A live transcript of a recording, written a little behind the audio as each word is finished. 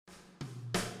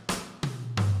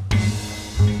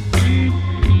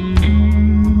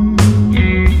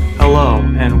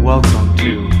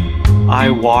I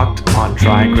walked on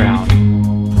dry ground.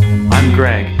 I'm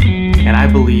Greg, and I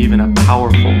believe in a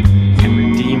powerful and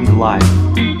redeemed life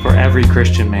for every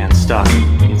Christian man stuck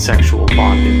in sexual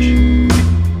bondage.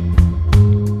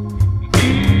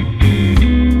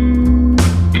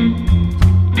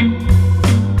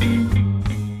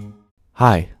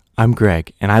 Hi, I'm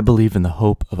Greg, and I believe in the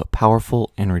hope of a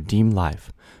powerful and redeemed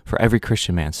life for every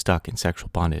Christian man stuck in sexual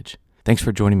bondage. Thanks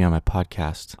for joining me on my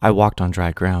podcast. I walked on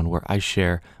dry ground, where I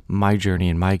share my journey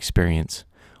and my experience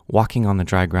walking on the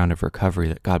dry ground of recovery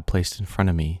that God placed in front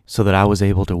of me so that I was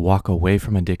able to walk away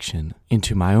from addiction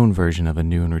into my own version of a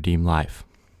new and redeemed life.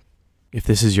 If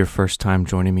this is your first time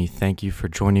joining me, thank you for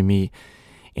joining me.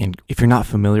 And if you're not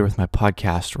familiar with my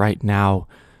podcast, right now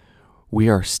we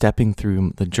are stepping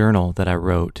through the journal that I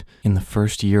wrote in the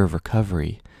first year of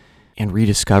recovery and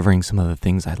rediscovering some of the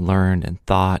things I learned and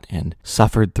thought and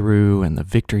suffered through and the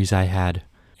victories I had.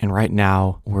 And right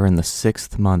now, we're in the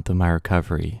 6th month of my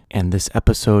recovery, and this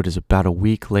episode is about a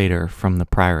week later from the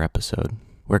prior episode,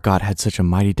 where God had such a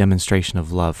mighty demonstration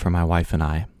of love for my wife and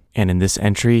I. And in this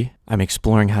entry, I'm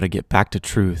exploring how to get back to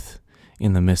truth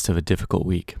in the midst of a difficult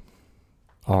week.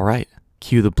 All right,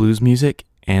 cue the blues music,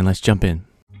 and let's jump in.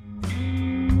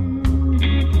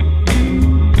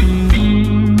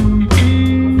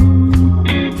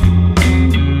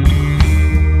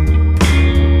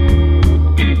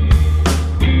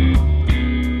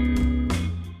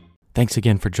 Thanks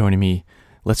again for joining me.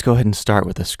 Let's go ahead and start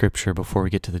with a scripture before we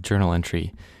get to the journal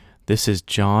entry. This is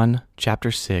John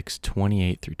chapter 6,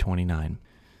 28 through 29.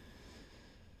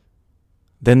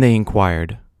 Then they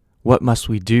inquired, "What must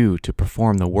we do to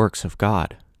perform the works of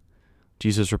God?"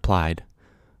 Jesus replied,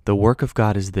 "The work of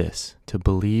God is this, to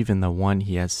believe in the one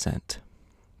he has sent."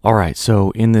 All right, so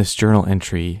in this journal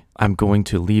entry, I'm going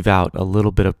to leave out a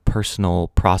little bit of personal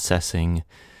processing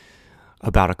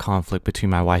about a conflict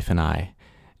between my wife and I.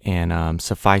 And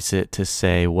suffice it to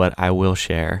say what I will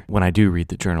share when I do read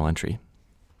the journal entry.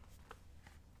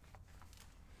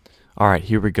 All right,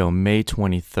 here we go. May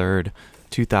 23rd,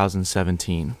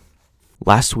 2017.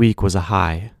 Last week was a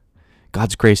high.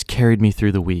 God's grace carried me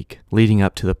through the week, leading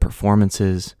up to the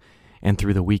performances and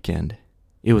through the weekend.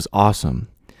 It was awesome,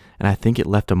 and I think it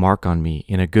left a mark on me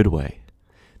in a good way.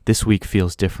 This week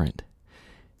feels different.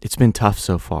 It's been tough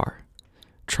so far.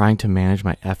 Trying to manage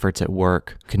my efforts at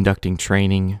work, conducting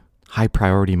training, high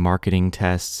priority marketing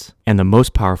tests, and the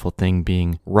most powerful thing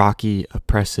being rocky,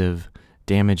 oppressive,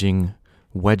 damaging,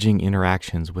 wedging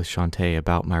interactions with Shantae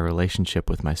about my relationship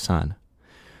with my son.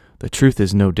 The truth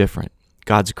is no different.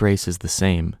 God's grace is the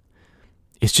same.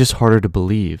 It's just harder to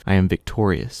believe I am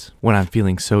victorious when I'm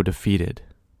feeling so defeated,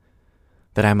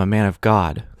 that I'm a man of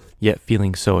God, yet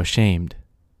feeling so ashamed,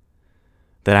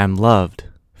 that I'm loved,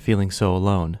 feeling so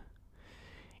alone.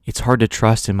 It's hard to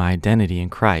trust in my identity in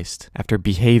Christ after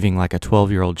behaving like a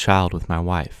 12-year-old child with my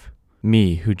wife.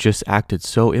 Me, who just acted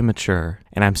so immature,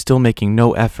 and I'm still making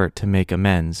no effort to make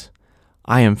amends.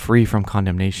 I am free from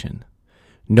condemnation.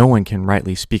 No one can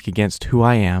rightly speak against who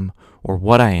I am, or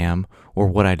what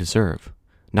I deserve.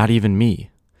 Not even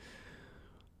me.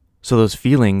 So those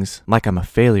feelings like I'm a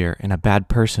failure and a bad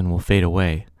person will fade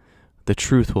away. The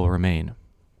truth will remain.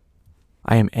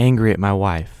 I am angry at my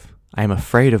wife. I am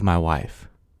afraid of my wife.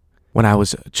 When I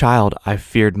was a child, I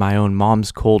feared my own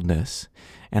mom's coldness,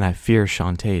 and I fear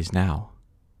Shantae's now.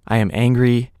 I am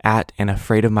angry at and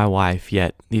afraid of my wife,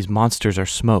 yet these monsters are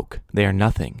smoke. They are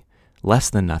nothing, less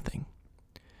than nothing.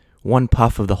 One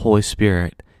puff of the Holy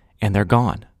Spirit, and they're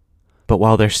gone. But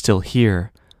while they're still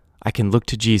here, I can look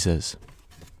to Jesus,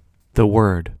 the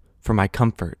Word, for my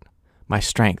comfort, my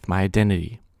strength, my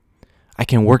identity. I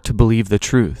can work to believe the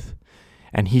truth,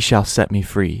 and he shall set me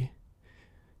free.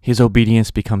 His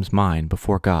obedience becomes mine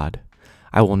before God.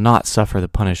 I will not suffer the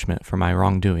punishment for my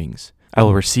wrongdoings. I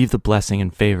will receive the blessing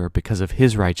and favor because of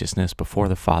his righteousness before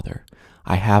the Father.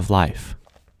 I have life.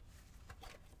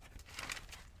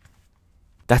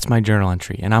 That's my journal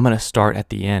entry, and I'm going to start at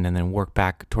the end and then work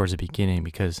back towards the beginning,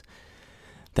 because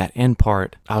that end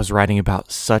part, I was writing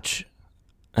about such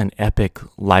an epic,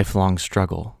 lifelong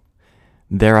struggle.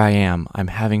 There I am. I'm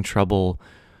having trouble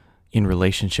in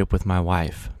relationship with my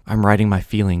wife. I'm writing my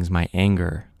feelings, my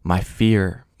anger, my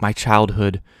fear, my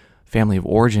childhood family of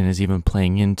origin is even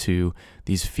playing into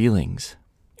these feelings.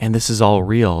 And this is all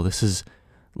real. This is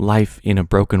life in a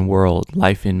broken world,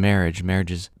 life in marriage.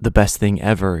 Marriage is the best thing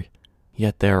ever.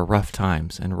 Yet there are rough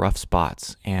times and rough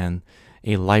spots, and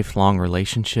a lifelong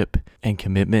relationship and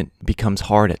commitment becomes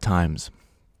hard at times.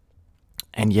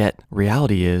 And yet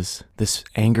reality is this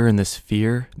anger and this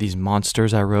fear, these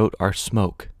monsters I wrote, are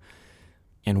smoke.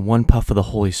 And one puff of the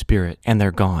Holy Spirit, and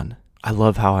they're gone. I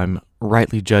love how I'm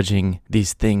rightly judging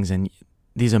these things, and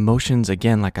these emotions,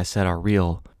 again, like I said, are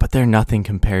real, but they're nothing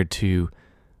compared to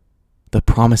the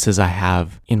promises I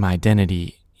have in my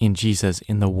identity, in Jesus,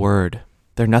 in the Word.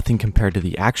 They're nothing compared to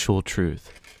the actual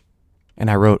truth. And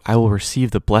I wrote, I will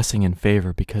receive the blessing and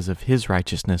favor because of His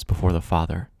righteousness before the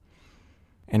Father.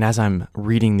 And as I'm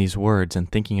reading these words and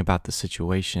thinking about the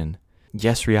situation,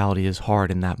 yes, reality is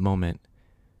hard in that moment,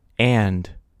 and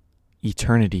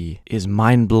eternity is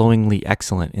mind-blowingly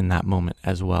excellent in that moment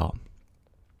as well.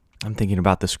 I'm thinking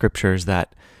about the scriptures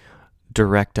that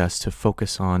direct us to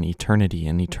focus on eternity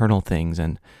and eternal things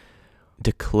and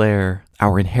declare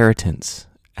our inheritance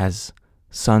as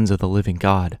sons of the living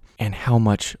God, and how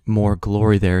much more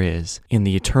glory there is in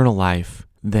the eternal life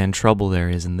than trouble there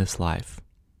is in this life.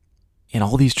 And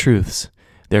all these truths,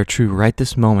 they're true right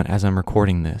this moment as I'm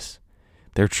recording this.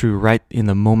 They're true right in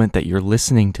the moment that you're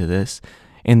listening to this,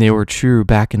 and they were true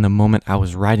back in the moment I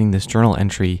was writing this journal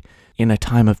entry in a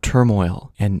time of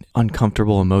turmoil and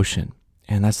uncomfortable emotion.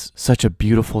 And that's such a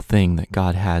beautiful thing that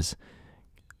God has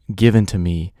given to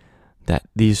me, that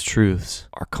these truths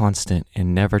are constant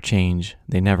and never change.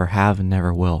 They never have and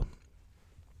never will.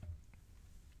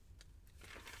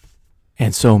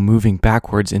 And so moving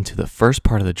backwards into the first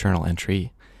part of the journal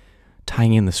entry,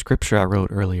 tying in the scripture I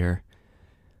wrote earlier,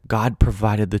 God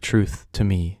provided the truth to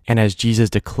me. And as Jesus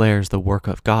declares, the work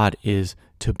of God is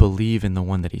to believe in the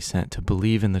one that He sent, to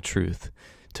believe in the truth,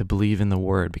 to believe in the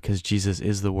Word, because Jesus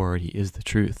is the Word, He is the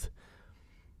truth.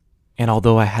 And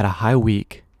although I had a high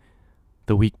week,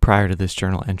 the week prior to this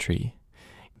journal entry,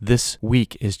 this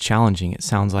week is challenging. It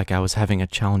sounds like I was having a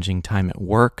challenging time at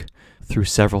work through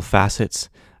several facets.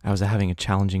 I was having a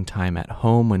challenging time at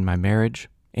home in my marriage.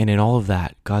 And in all of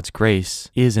that, God's grace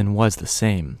is and was the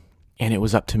same. And it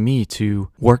was up to me to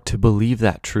work to believe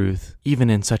that truth, even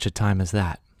in such a time as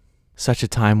that. Such a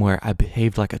time where I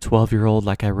behaved like a 12-year-old,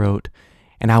 like I wrote,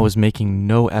 and I was making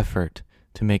no effort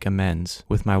to make amends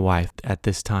with my wife at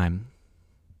this time.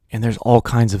 And there's all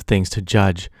kinds of things to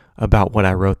judge about what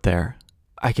I wrote there.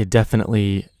 I could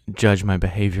definitely judge my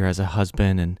behavior as a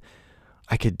husband, and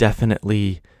I could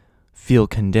definitely feel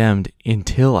condemned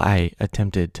until I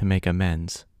attempted to make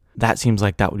amends. That seems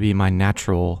like that would be my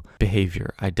natural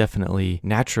behavior. I definitely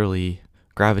naturally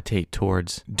gravitate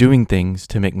towards doing things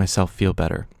to make myself feel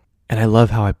better. And I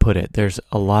love how I put it. There's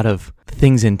a lot of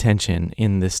things in tension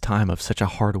in this time of such a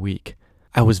hard week.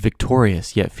 I was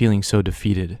victorious, yet feeling so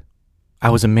defeated. I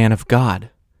was a man of God,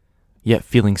 yet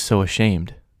feeling so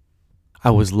ashamed.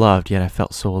 I was loved, yet I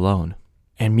felt so alone.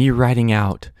 And me writing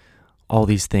out all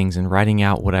these things and writing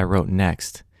out what I wrote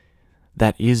next,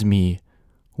 that is me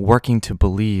working to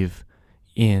believe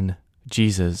in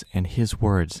Jesus and His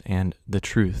words and the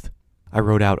truth. I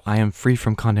wrote out, I am free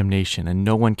from condemnation, and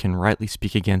no one can rightly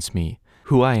speak against me,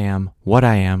 who I am,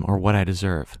 or what I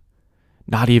deserve.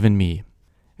 Not even me.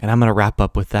 And I'm going to wrap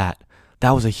up with that.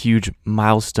 That was a huge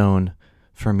milestone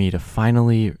for me to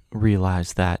finally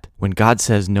realize that when God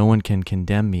says no one can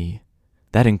condemn me,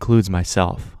 that includes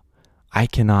myself. I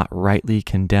cannot rightly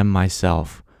condemn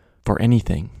myself for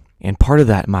anything. And part of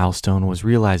that milestone was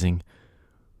realizing,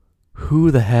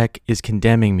 who the heck is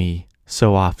condemning me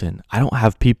so often? I don't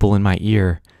have people in my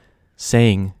ear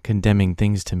saying condemning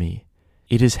things to me.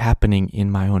 It is happening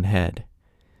in my own head.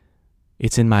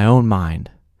 It's in my own mind,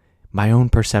 my own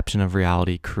perception of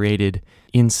reality created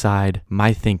inside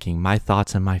my thinking, my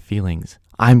thoughts and my feelings.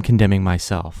 I'm condemning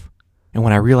myself. And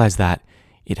when I realized that,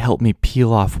 it helped me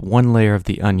peel off one layer of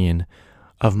the onion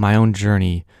of my own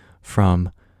journey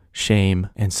from shame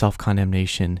and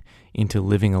self-condemnation into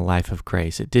living a life of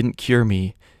grace. It didn't cure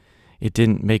me. It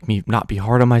didn't make me not be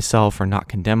hard on myself or not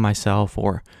condemn myself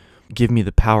or give me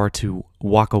the power to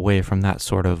walk away from that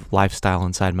sort of lifestyle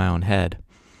inside my own head.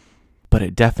 But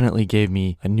it definitely gave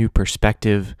me a new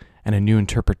perspective and a new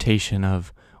interpretation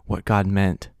of what God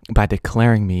meant by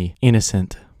declaring me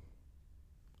innocent.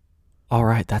 All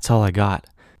right, that's all I got.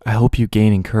 I hope you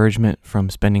gain encouragement from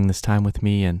spending this time with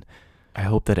me, and I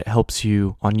hope that it helps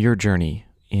you on your journey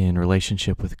in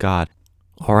relationship with God.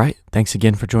 All right, thanks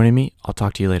again for joining me. I'll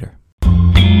talk to you later.